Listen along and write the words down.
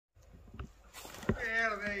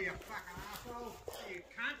out of there, you fucking asshole. You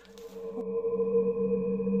cunt.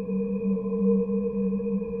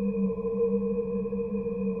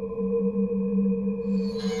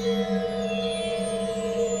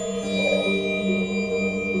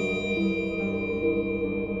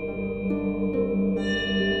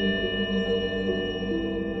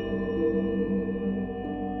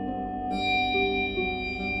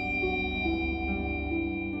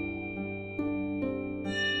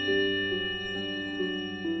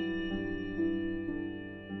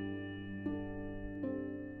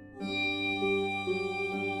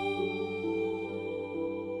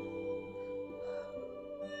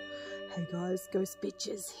 Hey guys, Ghost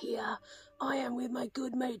Bitches here. I am with my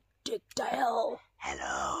good mate Dick Dale.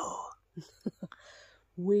 Hello.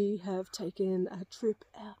 We have taken a trip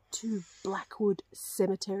out to Blackwood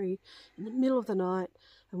Cemetery in the middle of the night,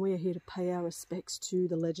 and we are here to pay our respects to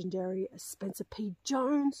the legendary Spencer P.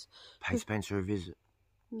 Jones. Pay Spencer a visit.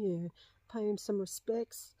 Yeah, pay him some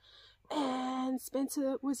respects. And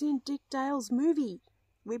Spencer was in Dick Dale's movie,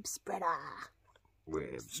 RIBSPREADER.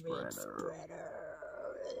 RIBSPREADER.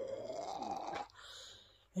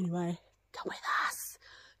 Anyway, come with us.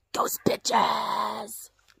 Ghost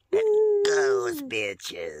Bitches! Those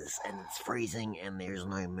bitches. And it's freezing and there's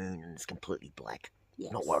no moon and it's completely black.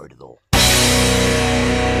 Yes. Not worried at all.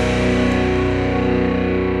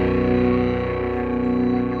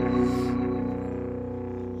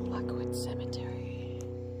 Blackwood Cemetery.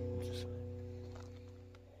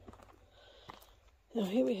 Now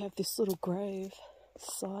here we have this little grave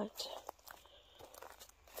site.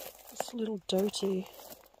 This little doty.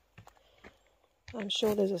 I'm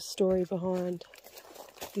sure there's a story behind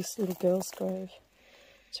this little girl's grave.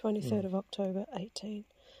 23rd of October,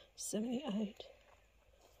 1878.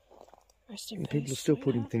 Rest in peace. People are still sweetheart.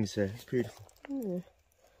 putting things there. It's beautiful. Yeah.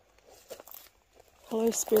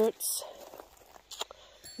 Hello, spirits.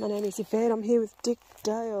 My name is Yvette. I'm here with Dick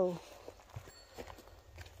Dale.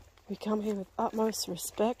 We come here with utmost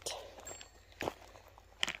respect.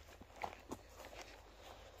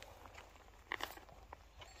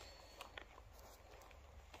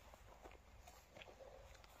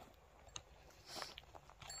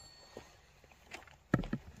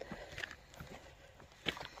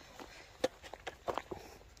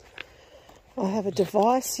 I have a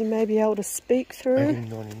device you may be able to speak through.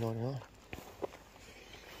 1891.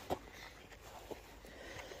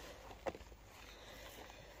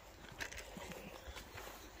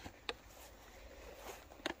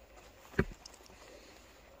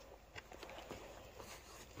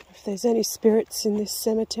 If there's any spirits in this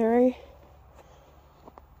cemetery,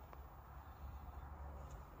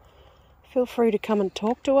 feel free to come and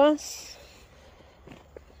talk to us.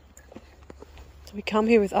 We come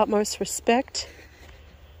here with utmost respect.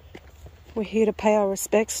 We're here to pay our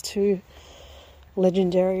respects to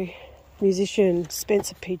legendary musician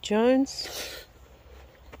Spencer P. Jones.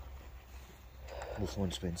 We'll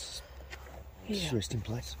find Spencer's. Yeah. Just rest in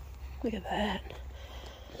place. Look at that.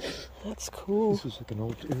 That's cool. This was like an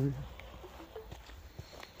old area.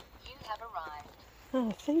 You have arrived.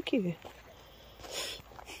 Oh, thank you.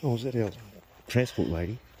 Oh, was that our transport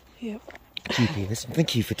lady? Yep. GPS.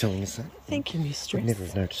 Thank you for telling us that. Thank you, mistress. I'd never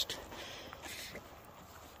have noticed.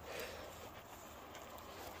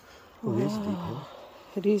 Oh, there's a deep hill.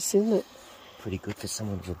 It is, isn't it? Pretty good for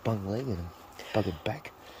someone with a bung leg and a buggered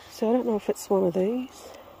back. So I don't know if it's one of these.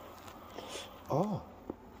 Oh.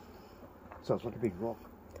 So it's like a big rock.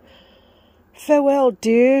 Farewell,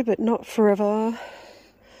 dear, but not forever.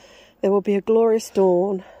 There will be a glorious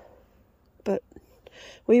dawn, but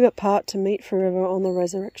we but part to meet forever on the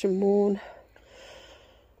resurrection morn.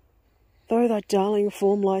 Though thy darling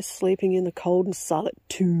form lies sleeping in the cold and silent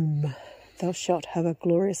tomb, thou shalt have a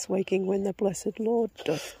glorious waking when the blessed Lord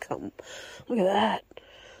doth come. Look at that.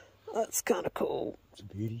 That's kind of cool. It's a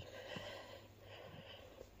beauty.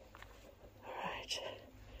 Alright.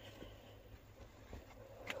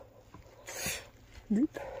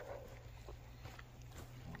 Nope.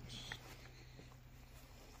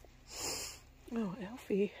 Oh,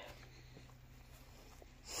 Alfie.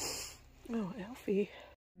 Oh, Alfie.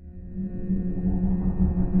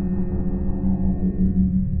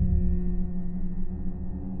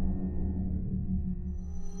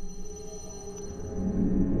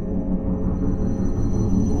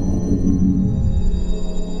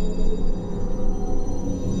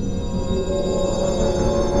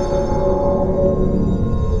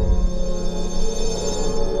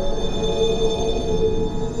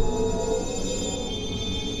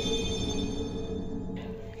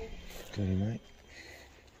 Got you, mate.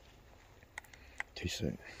 Too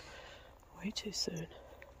soon. Way too soon.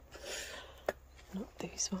 Not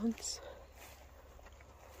these ones.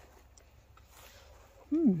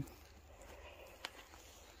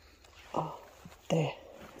 Oh, there.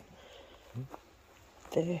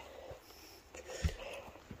 There.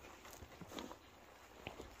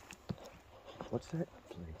 What's that?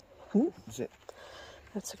 Is it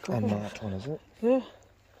That's a a grave. marked one, is it? Yeah.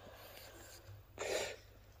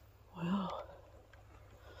 Wow.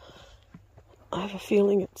 I have a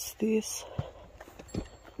feeling it's this.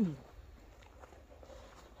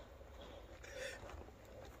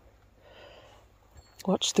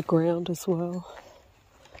 Watch the ground as well.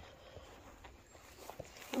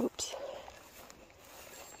 Oops.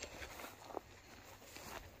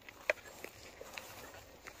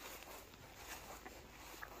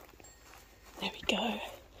 There we go.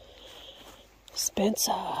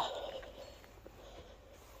 Spencer.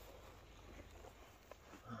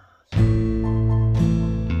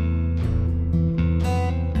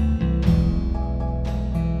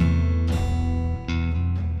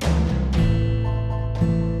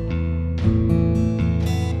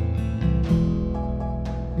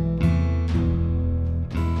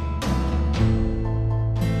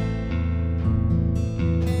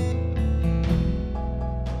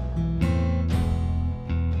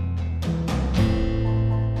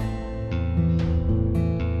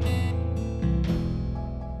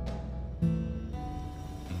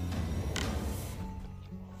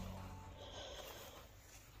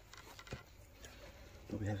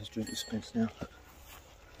 We have his drink dispense now.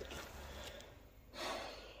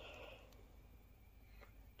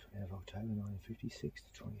 20th of October 1956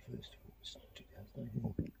 to 21st of August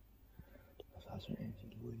 2018. My husband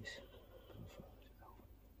Angie Louise.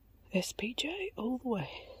 SPJ all the way.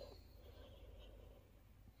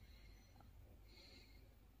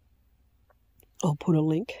 I'll put a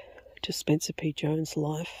link to Spencer P. Jones'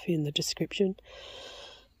 life in the description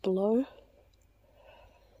below.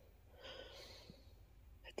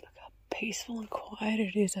 Look how peaceful and quiet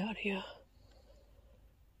it is out here.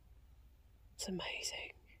 It's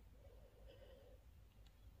amazing.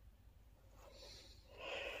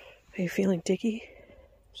 Are you feeling dicky?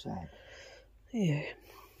 Sad. Yeah.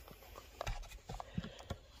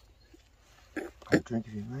 I'll drink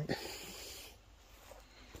of you, mate.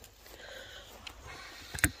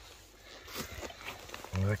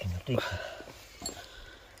 I reckon you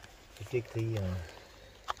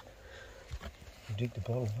dig the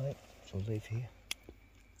bottle, mate. So I'll leave here.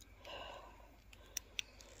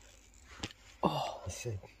 Oh, You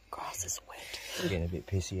see, grass is wet. we're getting a bit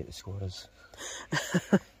pissy at the squatters.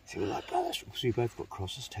 See, we're like brothers because we both got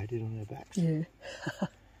crosses tattooed on our backs. Yeah.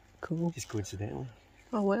 Cool. Just coincidentally.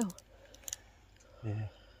 Oh, wow. Yeah.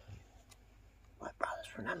 Like brothers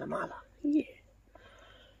from another mother. Yeah.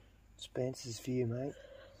 Spencer's for you, mate.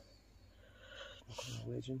 Welcome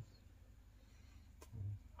to legend.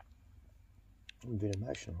 I'm a bit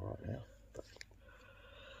emotional right now. But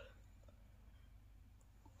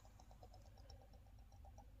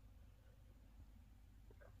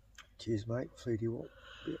cheers, mate. Flew you all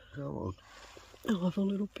a bit. Oh, I'll have a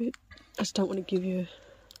little bit. I just don't want to give you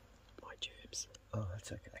my germs. oh,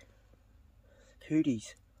 that's okay.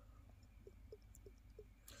 Cooties.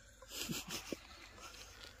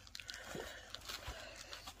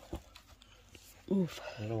 Oof.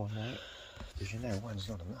 Another one, mate. Because you know one's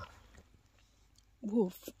not enough.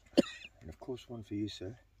 Woof. And of course, one for you,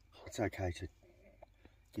 sir. It's okay to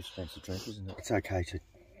give Spencer a drink, isn't it? It's okay to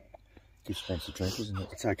give Spencer a drink, isn't it?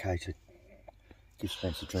 It's okay to give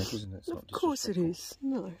Spencer a drink, isn't it? It's not Of course it disrespectful. is.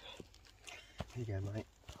 No. Here you go, mate.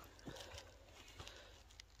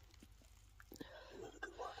 Another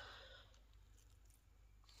good one.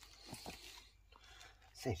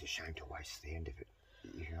 Seems a shame to waste the end of it.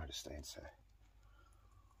 You can understand, sir.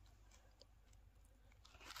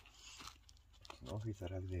 I'll leave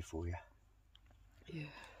that over there for you. Yeah.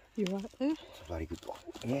 You right there? It's a bloody good one.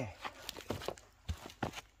 Yeah.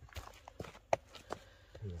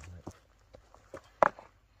 Here, mate.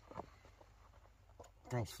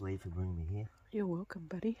 Thanks, Lee, for bringing me here. You're welcome,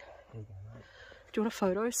 buddy. Here you go, mate. Do you want a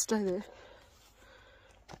photo? Stay there.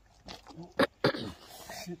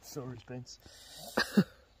 Sorry, Spence.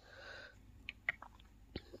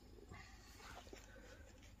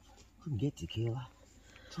 Couldn't get tequila.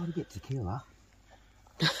 Tried to get tequila.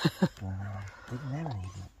 Didn't have any,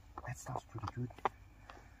 but that stuff's pretty good.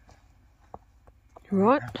 You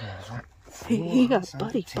right? Here you go, so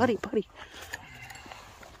buddy, tea. buddy.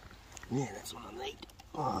 Yeah, that's what I need.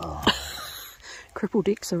 Oh. Cripple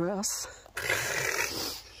dicks are us.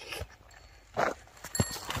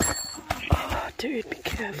 Oh, dude, be It's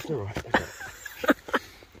careful. alright, okay.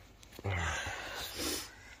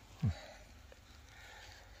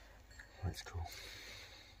 That's cool.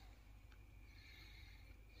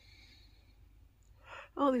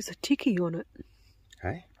 Oh, there's a ticky on it.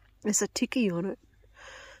 Hey? There's a ticky on it.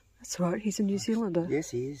 That's right, he's a New Zealander.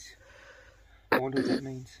 Yes, he is. I wonder what that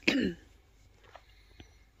means.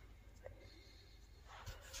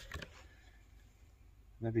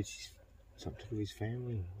 Maybe it's something to do with his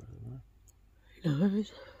family. I don't know. No.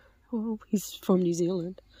 Well, he's from New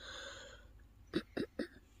Zealand.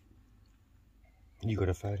 You got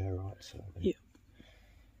a photo, right? So Yeah.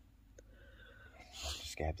 I'll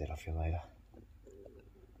just scab that off you later.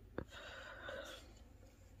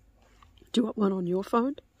 Do you want one on your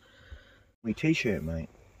phone? My t-shirt, mate.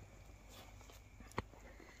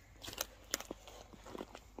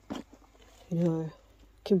 You know,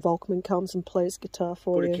 Kim Volkman comes and plays guitar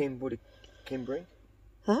for What you. did Kim bring?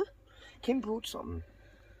 Huh? Kim brought something.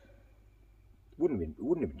 It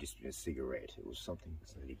wouldn't have been just a cigarette. It was something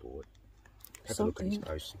that he bought. Have a look at his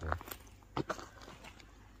post again.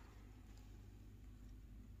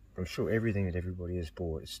 I'm sure everything that everybody has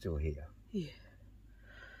bought is still here. Yeah.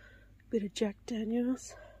 Bit of Jack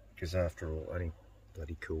Daniels. Because after all, only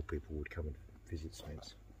bloody cool people would come and visit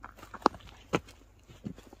Spence.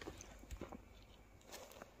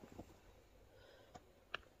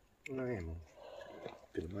 I am a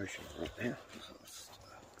bit emotional right now.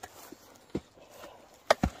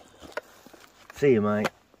 See you, mate.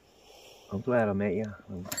 I'm glad I met you.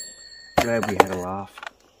 I'm glad we had a laugh.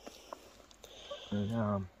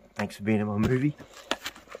 And thanks for being in my movie.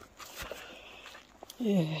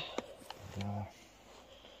 Yeah.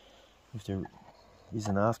 If there is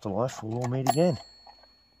an afterlife, we'll all meet again.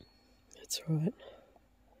 That's right.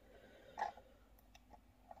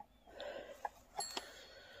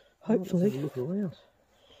 Hopefully. Let's have a look around.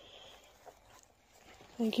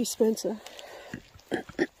 Thank you, Spencer.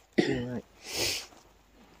 Yeah, mate.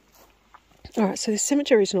 Alright, so the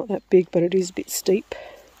cemetery is not that big, but it is a bit steep.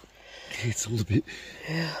 It's all a bit...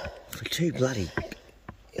 Yeah. For two bloody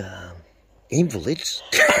invalids.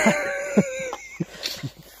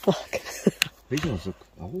 Fuck. These ones look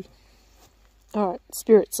old. Alright,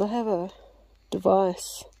 spirits, I have a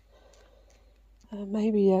device.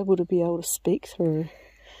 Maybe able to speak through,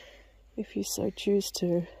 if you so choose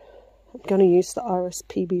to. I'm going to use the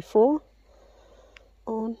RIBSPREADER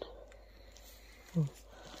on. Oh.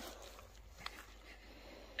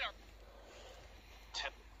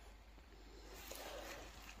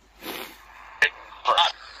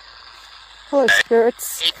 Hello,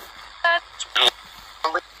 spirits.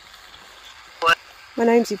 My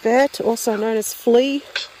name's Yvette, also known as Flea.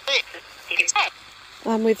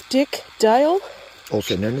 I'm with Dick Dale,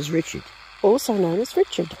 Also known as Richard. also known as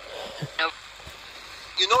Richard.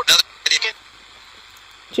 You know that.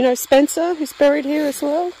 Do you know Spencer, who's buried here as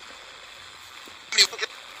well?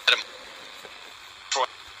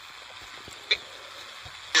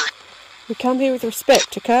 We come here with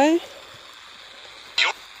respect, okay?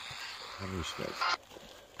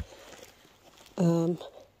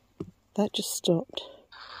 That just stopped.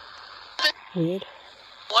 Weird.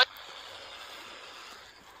 What?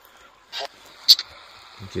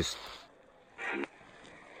 Just...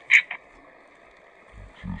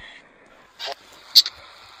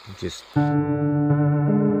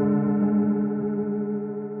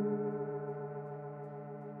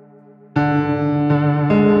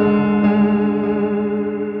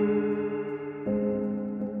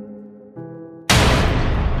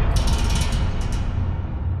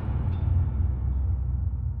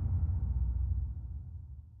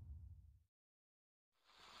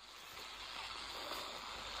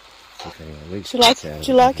 Do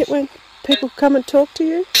you like it when people come and talk to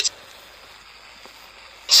you?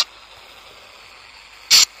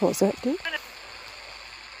 What was that, Dick?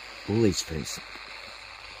 All these things.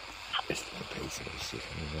 It's not a piece of this shit.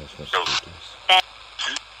 I mean, that's what's ridiculous.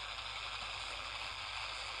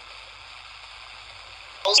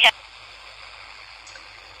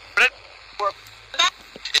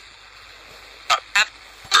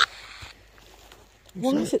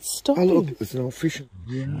 Why is it stopping? Oh look, it's an old fishing.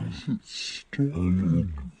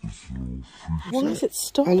 Why is it Oh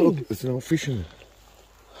stopping? look, it's an old fisherman.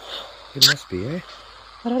 It must be, eh?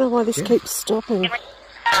 I don't know why this keeps stopping.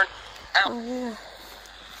 Oh yeah.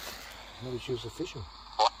 Maybe she was a fisherman.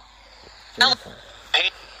 No.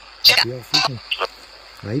 The old fisherman.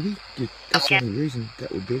 Maybe. That's the only reason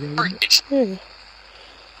that would be there, wouldn't it? Yeah.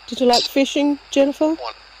 Did you like fishing, Jennifer?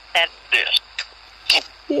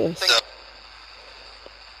 Yes.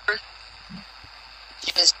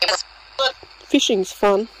 Fishing's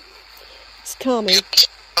fun. It's calming.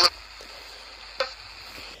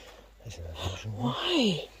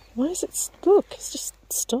 Why? Why is it... Look, it's just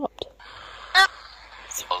stopped.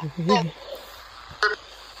 It's weird.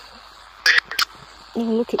 Oh,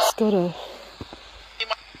 look, it's got a...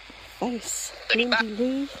 face. Lindy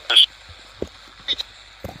Lee.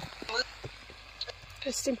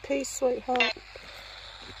 Rest in peace, sweetheart.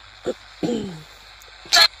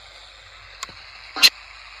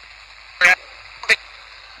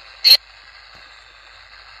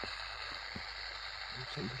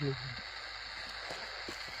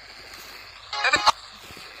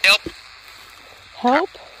 Help?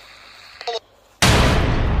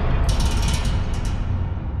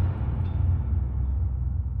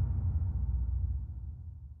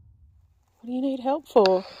 What do you need help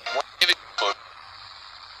for?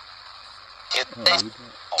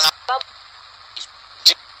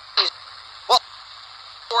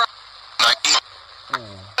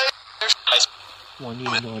 Oh. 1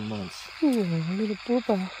 year, 9 months. Oh, little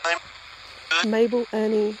booba. Mabel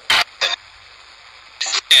Annie.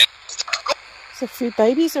 There's a few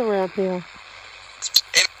babies around here.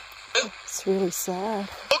 It's really sad.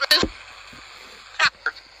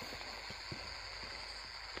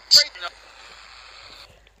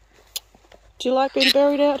 Do you like being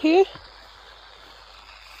buried out here?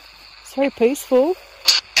 It's very peaceful.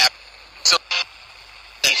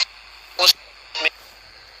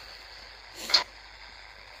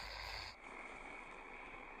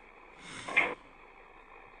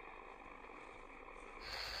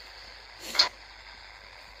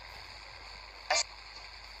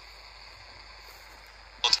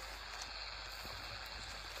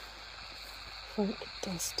 Frank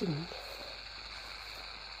Dustin.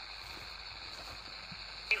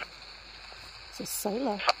 It's a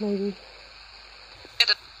sailor, maybe.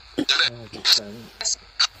 Oh, good sailing.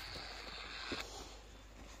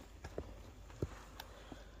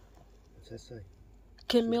 What's that say?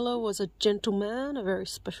 Ken Miller was a gentleman, a very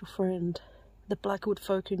special friend. The Blackwood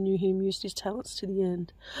folk who knew him used his talents to the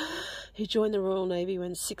end. He joined the Royal Navy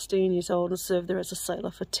when 16 years old and served there as a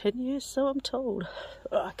sailor for 10 years, so I'm told.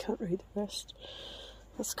 Oh, I can't read the rest.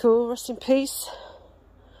 That's cool. Rest in peace.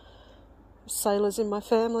 Sailors in my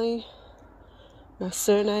family. My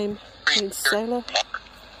surname means sailor.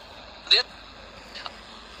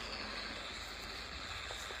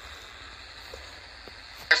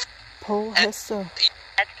 Paul Hester.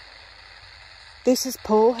 This is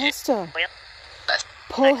Paul Hester.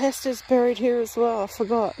 Paul Hester's buried here as well. I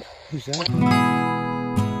forgot. Who's that?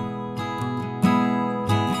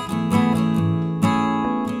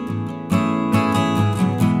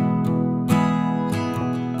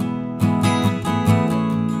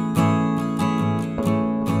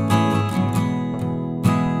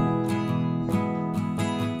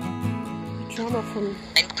 Drummer from...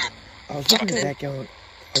 I was looking at that going,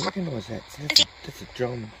 I recognise that. That's a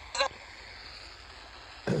drum.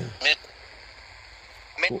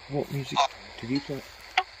 What music did you play?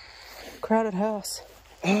 Crowded House.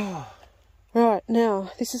 Oh. Right,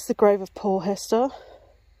 now, this is the grave of Paul Hester.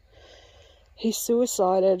 He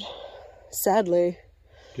suicided, sadly,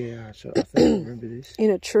 Yeah, so I think I remember this. in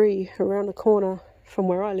a tree around the corner from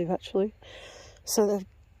where I live, actually. So they've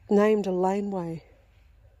named a laneway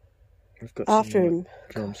I've got after some, him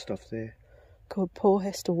drum stuff there. called Paul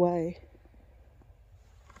Hester Way.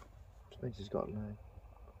 Spencer's got a name.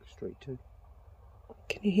 Street too.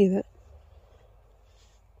 Can you hear that?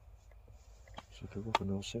 It's like a rock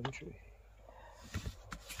and roll cemetery.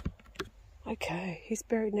 Okay, he's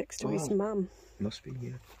buried next to his Oh. mum. Must be,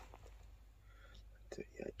 yeah.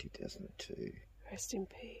 38, 2002. Rest in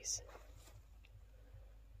peace.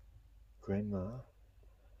 Grandma,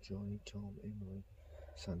 Johnny, Tom, Emily,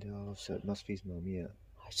 Sunday Olive, so it must be his mum, yeah.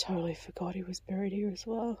 I totally forgot he was buried here as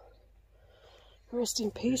well. Rest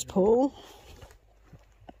in peace, Paul.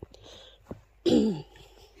 You've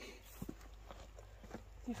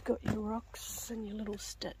got your rocks and your little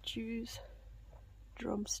statues.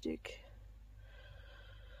 Drumstick.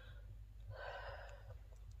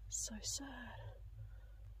 So sad.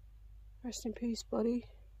 Rest in peace, buddy.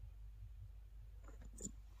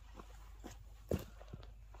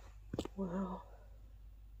 Wow.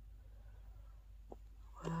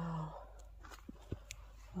 Wow.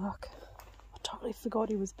 Look. I totally forgot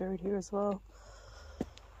he was buried here as well.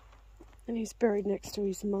 And he's buried next to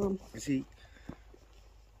his mum. Is he...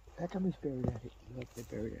 How come he's buried out here? Like they're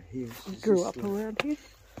buried out here? He grew up around here.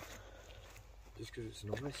 Just because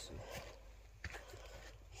it's nice.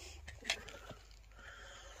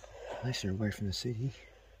 At least they're away from the city.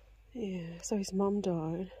 Yeah, so his mum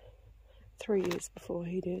died 3 years before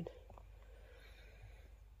he did.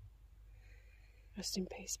 Rest in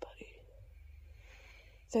peace, buddy.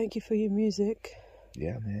 Thank you for your music.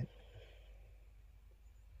 Yeah, man.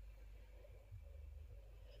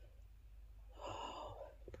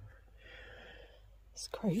 It's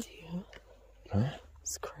crazy, huh? Huh?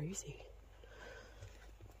 It's crazy.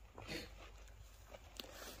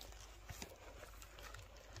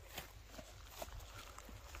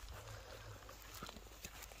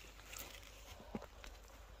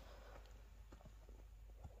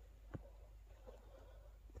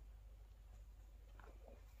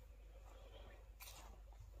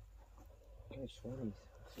 No swannies.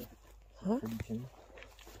 Huh?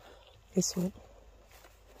 This one.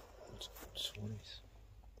 Swannies.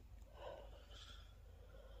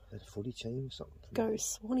 Is that a footy team or something? Go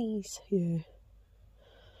Swannies, yeah.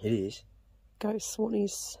 It is. Go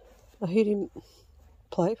Swannies. I heard him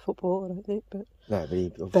play football, I don't think, but... No, but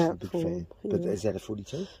he's obviously a big form, fan. But yeah. is that a footy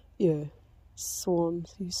team? Yeah.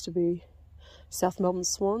 Swans. Used to be South Melbourne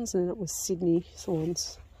Swans, and then it was Sydney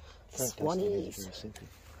Swans. Swannies.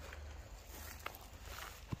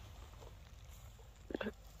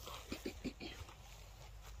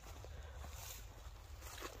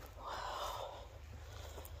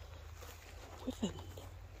 Whiffin.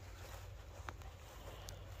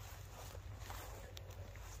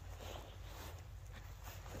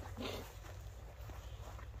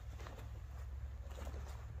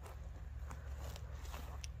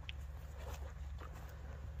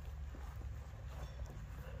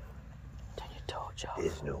 Turn your torch off.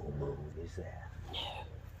 There's no moon, is there? No.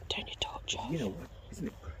 Turn your torch off. You know what? Isn't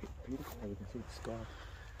it great? Beautiful how you can see the sky.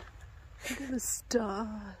 Look at the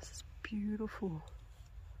stars. It's beautiful.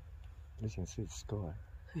 At least you can see the sky.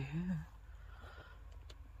 Yeah.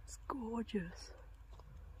 It's gorgeous.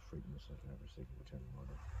 Freak myself out for a second, we'll turn the light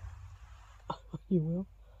off. You will.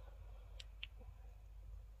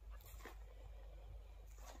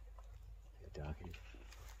 How dark it is.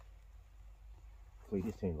 We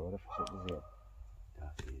just turned the light off for a second, isn't it?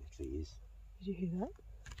 Dark it actually is. Did you hear that?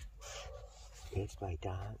 Yeah, it's very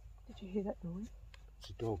dark. Did you hear that noise? It's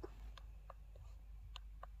a dog.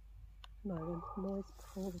 No, the noise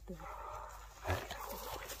before the dog.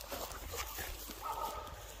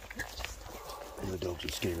 And the dogs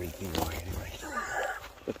would scare anything away anyway.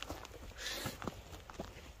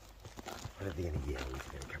 I don't think any yellow is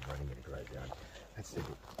going to come running in a graveyard. That's the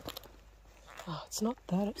bit. Oh, it's not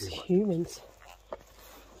that, it's humans.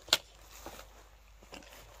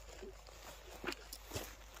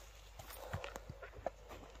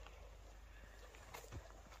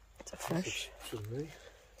 It's a fresh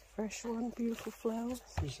one, beautiful flowers.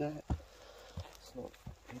 Who's that? It's not,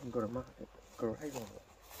 it hasn't got a mark, grave on it.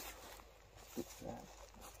 What's that?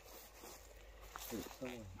 It's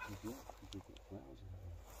someone who's left because we've got flowers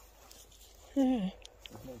in there. Yeah.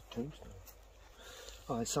 There's no tombstone.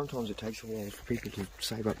 Oh, sometimes it takes a while for people to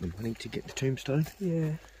save up the money to get the tombstone.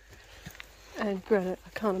 Yeah. And granite, I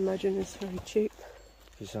can't imagine it's very cheap.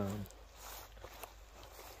 Because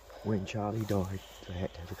when Charlie died, they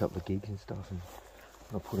had to have a couple of gigs and stuff, and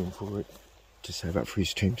I put in for it to save up for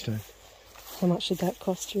his tombstone. How much did that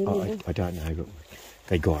cost you? I don't know, but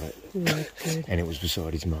they got it. Yeah, good. And it was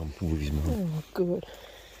beside his mum, with his mum. Oh, good.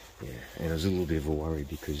 Yeah, and it was a little bit of a worry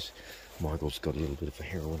because Michael's got a little bit of a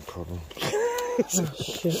heroin problem. Oh,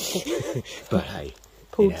 shit. But hey,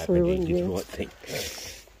 Pulled it happened, through he and did yeah. the right thing.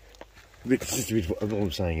 But it's just a bit of, all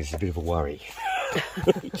I'm saying is a bit of a worry.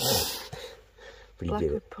 But he did it.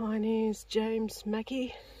 Blackwood Pioneers, James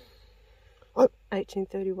Mackey, Oh.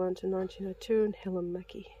 1831 to 1902, and Helen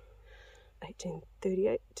Mackey,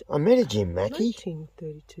 1838 to I met a Jim Mackey.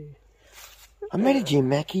 1932. I met a Jim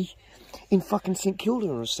Mackey in fucking St Kilda,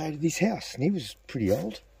 and I stayed at his house, and he was pretty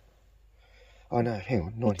old. Oh no, hang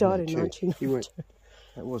on, 1902. He died in 1902. He went,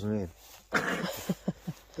 that wasn't him.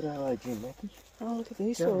 But hello, Jim Mackey. Oh, look at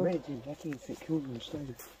these No, I ones. met a Jim Mackey in St Kilda and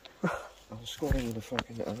stayed. I was squatting in a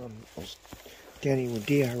fucking, I was down here when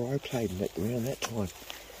DRI played around that time.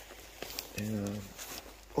 And,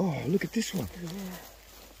 oh, look at this one. Yeah.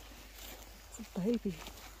 It's a baby.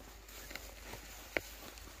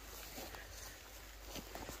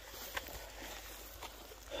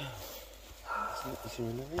 Is there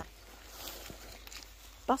another?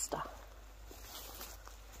 Buster.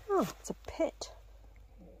 Oh, it's a pet.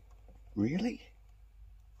 Really?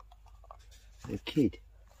 A kid.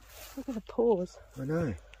 Look at the paws. I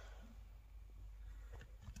know.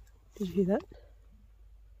 Did you hear that?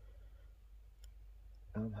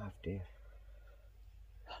 I'm half deaf.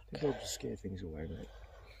 The dogs will scare things away, mate.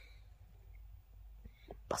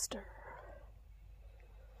 Buster.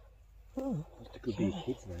 Oh, It could be a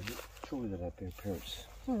kid's name, but surely they'd have their parents.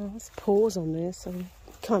 well, there's paws on there, so you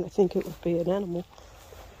kind of think it would be an animal.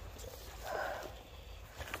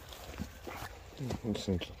 It seems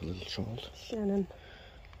like a little child. Shannon.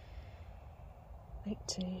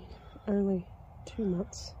 18. Only 2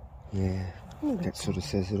 months. Yeah, Oh, that sort of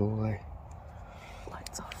says it all, eh?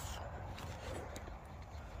 Lights off.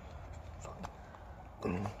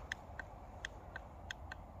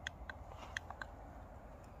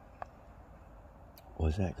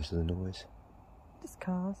 Why's that? Because of the noise? Just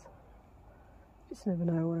cars. Just never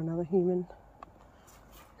know when another human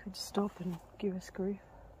could stop and give us grief.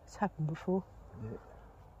 It's happened before. Yeah.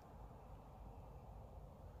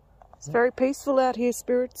 It's very peaceful out here,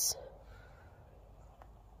 spirits.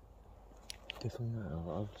 Definitely not. I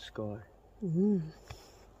love the sky.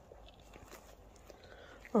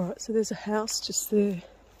 Alright, so there's a house just there.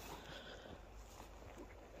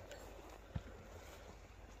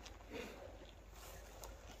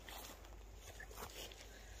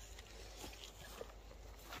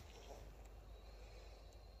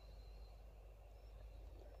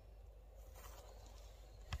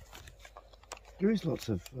 There is lots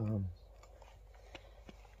of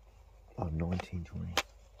 1920.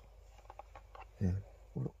 Yeah.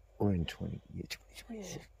 Or in 20. Yeah,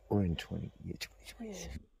 20. Or in 20. Yeah, 20.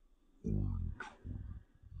 Yeah.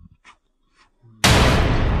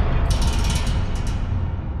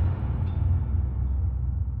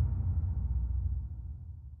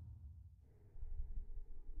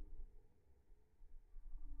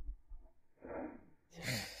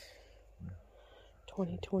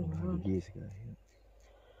 2021. Years ago, yeah.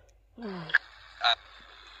 Oh.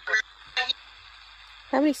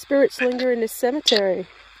 How many spirits linger in this cemetery?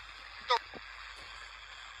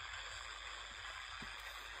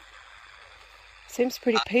 Seems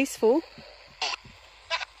pretty peaceful.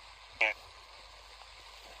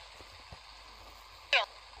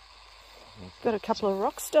 Got a couple of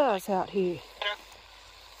rock stars out here.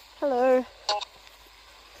 Hello.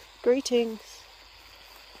 Greetings.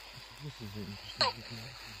 This is interesting.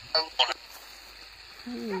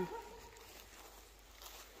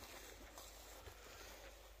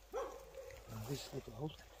 This is like a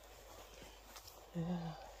hold.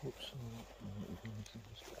 Yeah. Oops.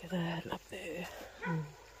 Look at that up there.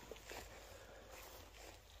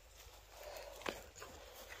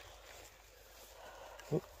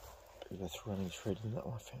 Oh, that's running straight into my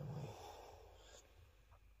family.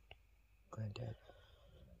 Granddad.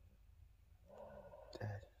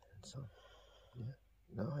 Dad and son. Yeah.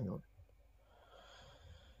 No, hang on.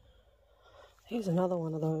 Here's another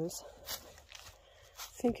one of those.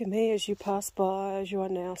 Think of me as you pass by, as you are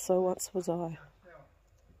now, so once was I.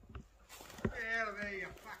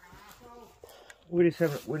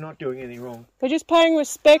 We're not doing anything wrong. We're just paying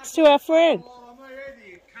respects to our friend.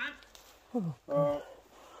 Oh,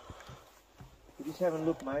 we're just having a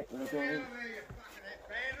look, mate. We're not doing anything.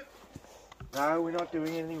 No, we're not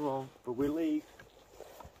doing anything wrong, but we'll leave.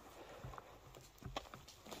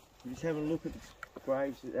 We're just having a look at the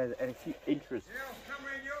graves and a few interests. Yeah, I'll come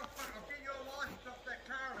in I'll get your license off that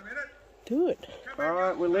car in a minute. Do it.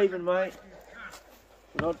 Alright, we're leaving, mate.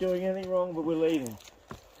 We're not doing anything wrong, but we're leaving.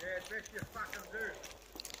 Yeah, best you fucking do.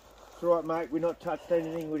 It's alright, mate. We're not touched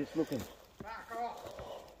anything. We're just looking. Fuck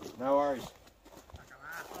off. No worries. Fucking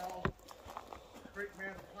arsehole. Freak me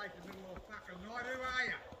out of the place in the middle of the fucking night. Who are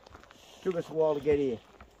you? Took us a while to get here.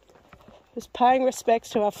 Just paying respects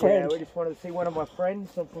to our friend. Yeah, we just wanted to see one of my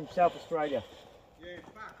friends. I'm from South Australia. Yeah,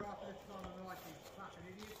 fuck off this time of night, you fucking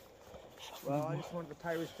idiot. Well, I just wanted to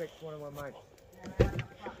pay respect to one of my mates.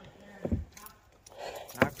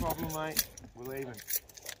 No problem, mate. We're leaving.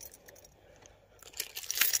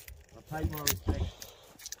 I paid my respect.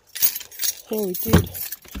 Yeah, we did.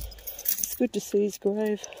 It's good to see his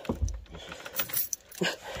grave.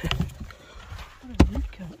 What a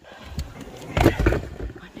rude cunt.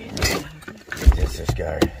 I knew that. Let's just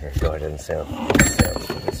go. That guy doesn't sound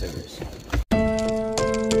super serious.